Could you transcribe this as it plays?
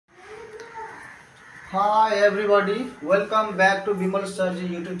Hi everybody, welcome back to Bimal Surgery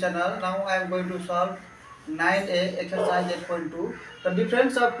YouTube channel. Now I am going to solve 9a exercise 8.2. The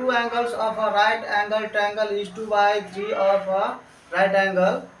difference of two angles of a right angle triangle is 2 by 3 of a right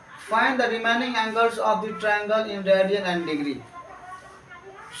angle. Find the remaining angles of the triangle in radian and degree.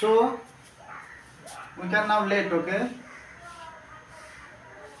 So we can now let, okay?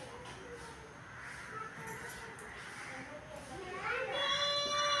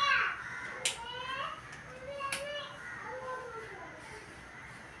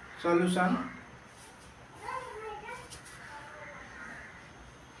 Solution.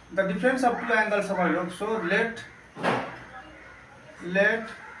 The difference of two angles of a look. So let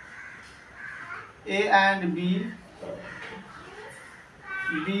A and B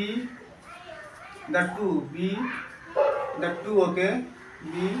be the two, okay,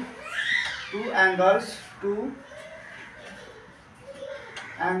 be two angles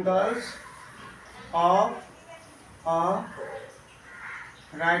of a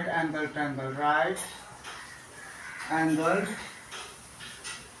right angle triangle, angle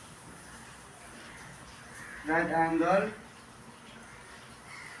right angle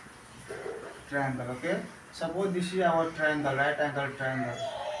triangle, okay. Suppose this is our triangle, right angle triangle,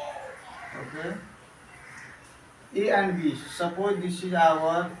 okay. A and B, suppose this is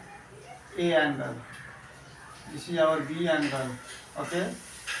our A angle, this is our B angle, okay.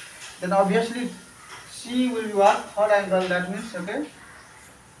 Then obviously C will be what? Third angle, that means, okay.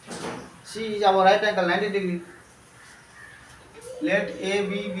 C is our right angle 90 degree. Let A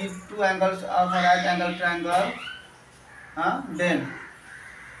B be two angles of a right angle triangle. Then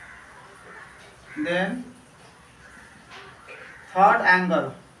third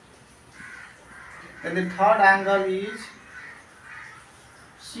angle. Then the third angle is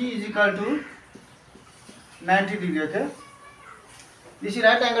C is equal to 90 degree. Okay. This is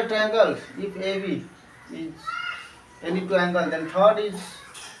right angle triangle. If AB is any two angle, then third is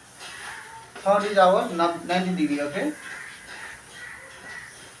our 90 degree. Okay.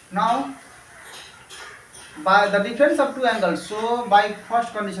 Now by the difference of two angles. So by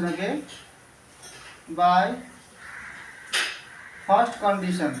first condition, okay. By first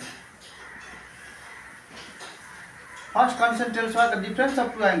condition tells what the difference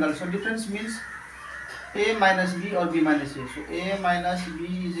of two angles. So difference means A minus B or B minus A. So A minus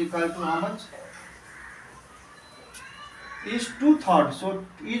B is equal to how much? Is 2/3. So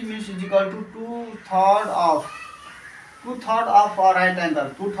it means is equal to 2/3 of a right angle.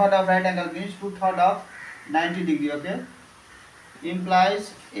 2/3 of right angle means 2/3 of 90 degree. Okay.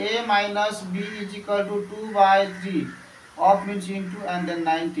 Implies A minus B is equal to 2 by 3 of means into and then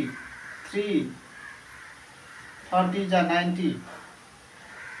 90. 3 30 is 90.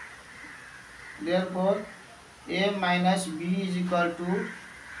 Therefore A minus B is equal to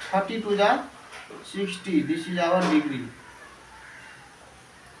 30 to the 60. This is our degree.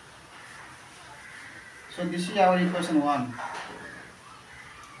 So this is our equation 1.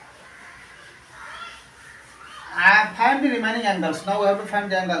 Find the remaining angles. Now we have to find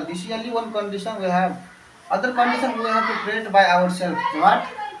the angle. This is only one condition we have. Other condition we have to create by ourselves. What?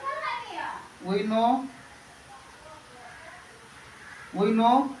 We know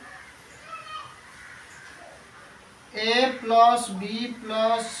A plus B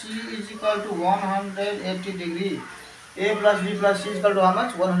plus C is equal to 180 degree. A plus B plus C is equal to how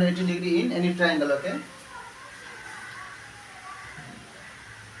much? 180 degree in any triangle, okay?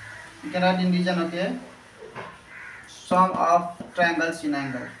 You can write in region, okay? Sum of triangles in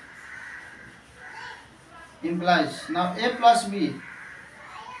angle. Implies, now A plus B,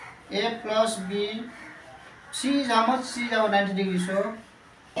 C is how much? C is our 90 degree, so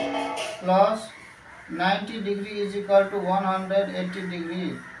plus 90 degree is equal to 180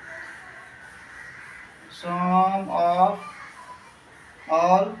 degree. Sum of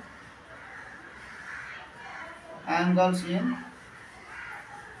all angles in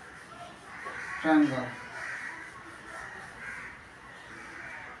triangle.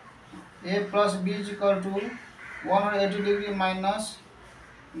 A plus B is equal to 180 degree minus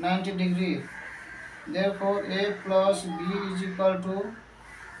 90 degree. Therefore A plus B is equal to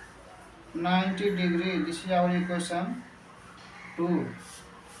 90 degree. This is our equation 2.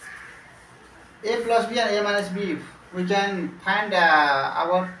 A plus B and A minus B, we can find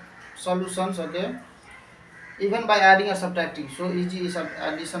our solutions, okay, even by adding or subtracting. So easy is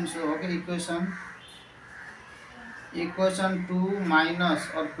addition. So okay, equation 2 minus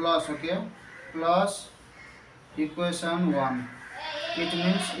or plus, okay, plus equation 1. It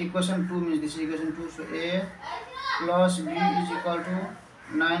means equation 2 means this is equation 2. So A plus B is equal to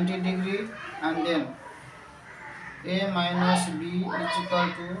 90 degree, and then A minus B is equal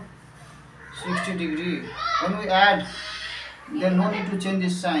to 60 degree. When we add, then no need to change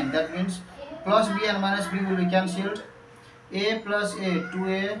this sign. That means plus b and minus b will be cancelled. A plus a,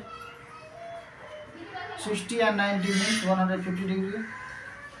 2a, 60 and 90 means 150 degree.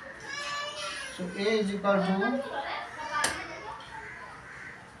 So a is equal to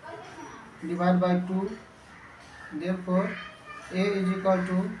divide by 2. Therefore a is equal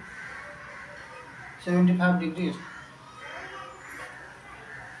to 75 degrees.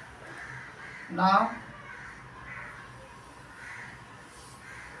 Now,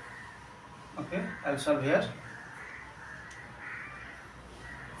 okay, I'll solve here.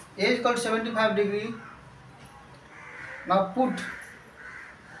 A is equal to 75 degree. Now put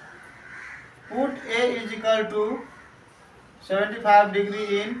A is equal to 75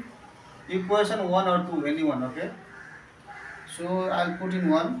 degree in equation 1 or 2, anyone, okay? So I'll put in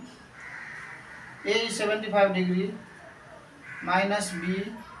 1. A is 75 degree minus B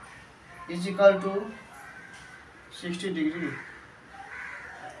is equal to 60 degree,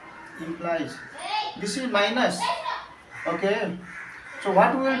 implies this is minus, okay? So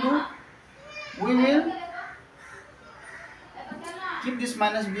what we will do? We will keep this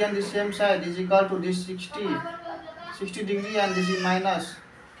minus b on the same side, is equal to this 60 degree, and this is minus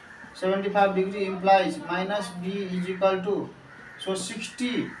 75 degree, implies minus b is equal to, so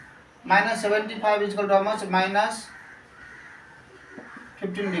 60 minus 75 is equal to how much? Minus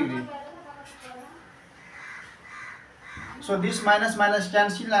 15 degree. So this minus minus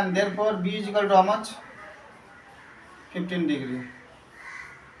cancel, and therefore b is equal to how much? 15 degree.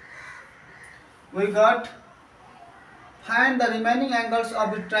 We got, find the remaining angles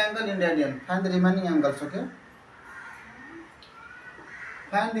of the triangle in radian. Find the remaining angles, okay?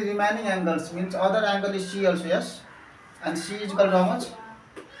 Find the remaining angles means other angle is C also, yes? And C is equal to how much?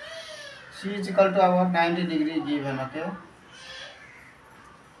 C is equal to our 90 degree given, okay?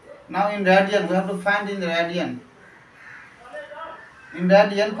 Now in radian, we have to find in the radian. In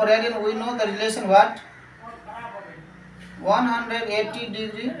radian, for radian we know the relation what? 180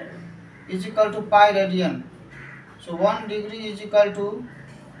 degree is equal to pi radian. So 1 degree is equal to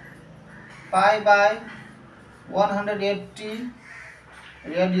pi by 180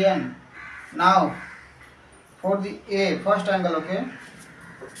 radian. Now for the A, first angle, okay?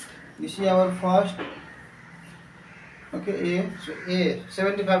 This is our first, okay, A. So A,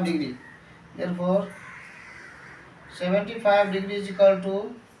 75 degree. Therefore 75 degree is equal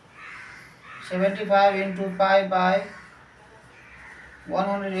to 75 into pi by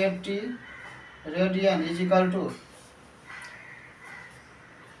 180 radian is equal to,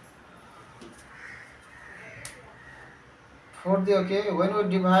 for the, okay, when we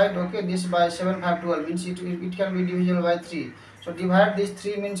divide, okay, this by 7512 means it can be divisible by 3. So divide this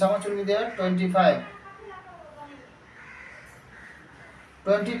 3 means how much will be there? 25.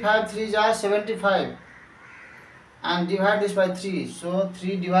 25 3 is 75, and divide this by 3. So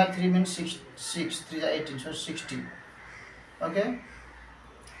 3 divide 3 means 6, 3 is 18, so 60. Okay.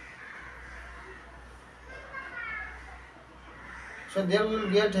 So there we will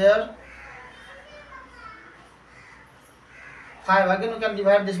get here 5. Again we can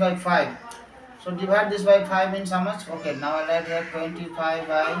divide this by 5. So divide this by 5 means how much? Okay, now I'll write here 25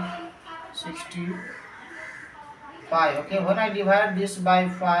 by 65. Okay, when I divide this by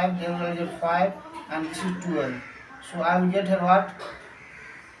 5, then we will get 5, and this is 12. So I will get here what?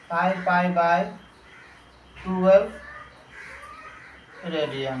 5 pi by 12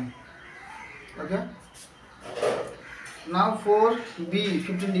 radian. Okay. Now for B,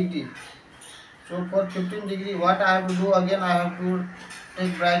 15 degree. So for 15 degree, what I have to do? Again I have to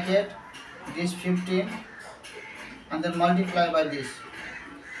take bracket, this 15, and then multiply by this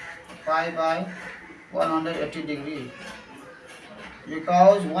 5 by 180 degree,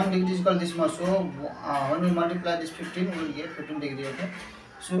 because 1 degree is equal to this much. So when we multiply this 15, we will get 15 degree. Okay.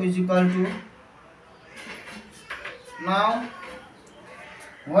 So is equal to, now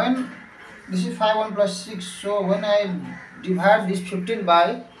when this is 5 1 plus 6, so when I divide this 15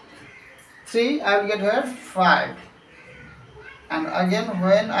 by 3, I will get here 5, and again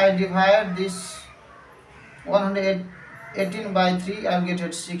when I divide this 118 by 3, I will get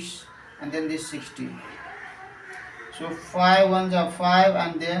here 6, and then this 60. So 5 1s are 5,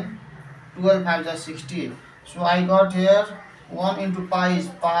 and then 12 5s are 60. So I got here 1 into pi is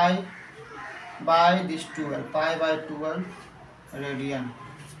pi by this 12, pi by 12 radian.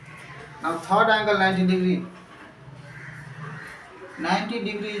 Now third angle 90 degree. 90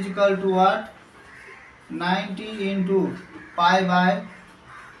 degree is equal to what? 90 into pi by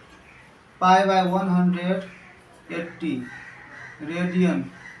 180 radian.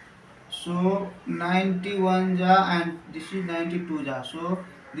 So 91 ja, and this is 92 ja. So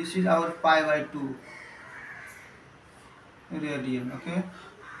This is our pi by 2 radian. Okay.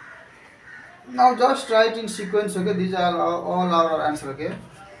 Now just write in sequence. Okay. These are all our answer. Okay.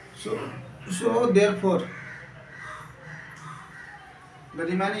 So therefore the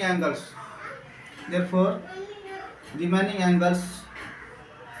remaining angles. Therefore remaining angles.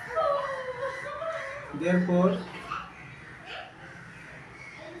 Therefore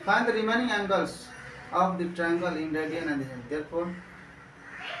find the remaining angles of the triangle in radian and therefore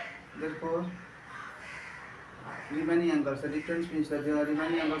remaining angles. The difference means that the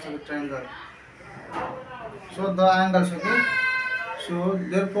remaining angles of the triangle. So the angles, okay. So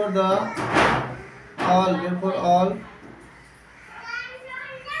therefore all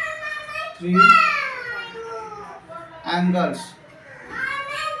three angles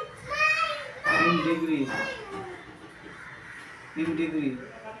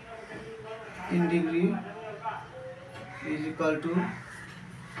in degree is equal to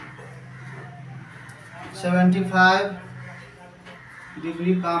 75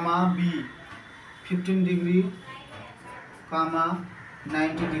 degree comma B, 15 degree comma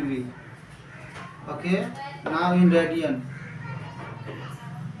 90 degree. Okay. Now in radian.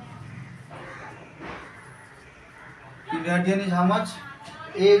 In radian is how much?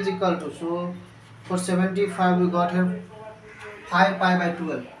 A is equal to, so for 75 we got here 5 pi by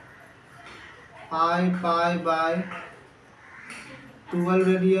 12. 5 pi by 12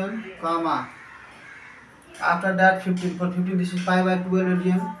 radian comma. After that 15, for 15 this is pi by 12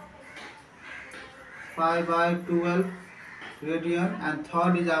 radian. 5 by 12 radian, and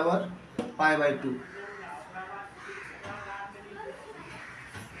third is our pi by 2.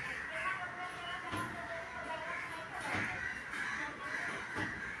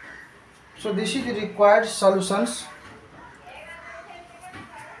 So this is the required solutions.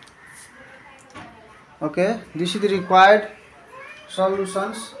 Okay, this is the required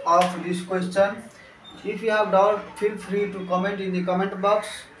solutions of this question. If you have doubt, feel free to comment in the comment box.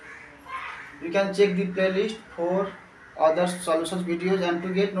 You can check the playlist for other solutions videos, and to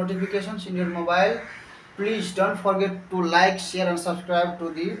get notifications in your mobile, please don't forget to like, share and subscribe to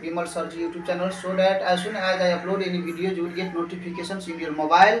the Bimal Search YouTube channel, so that as soon as I upload any videos you will get notifications in your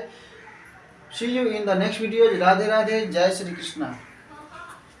mobile. See you in the next video. Radhe Radhe. Jai Shri Krishna.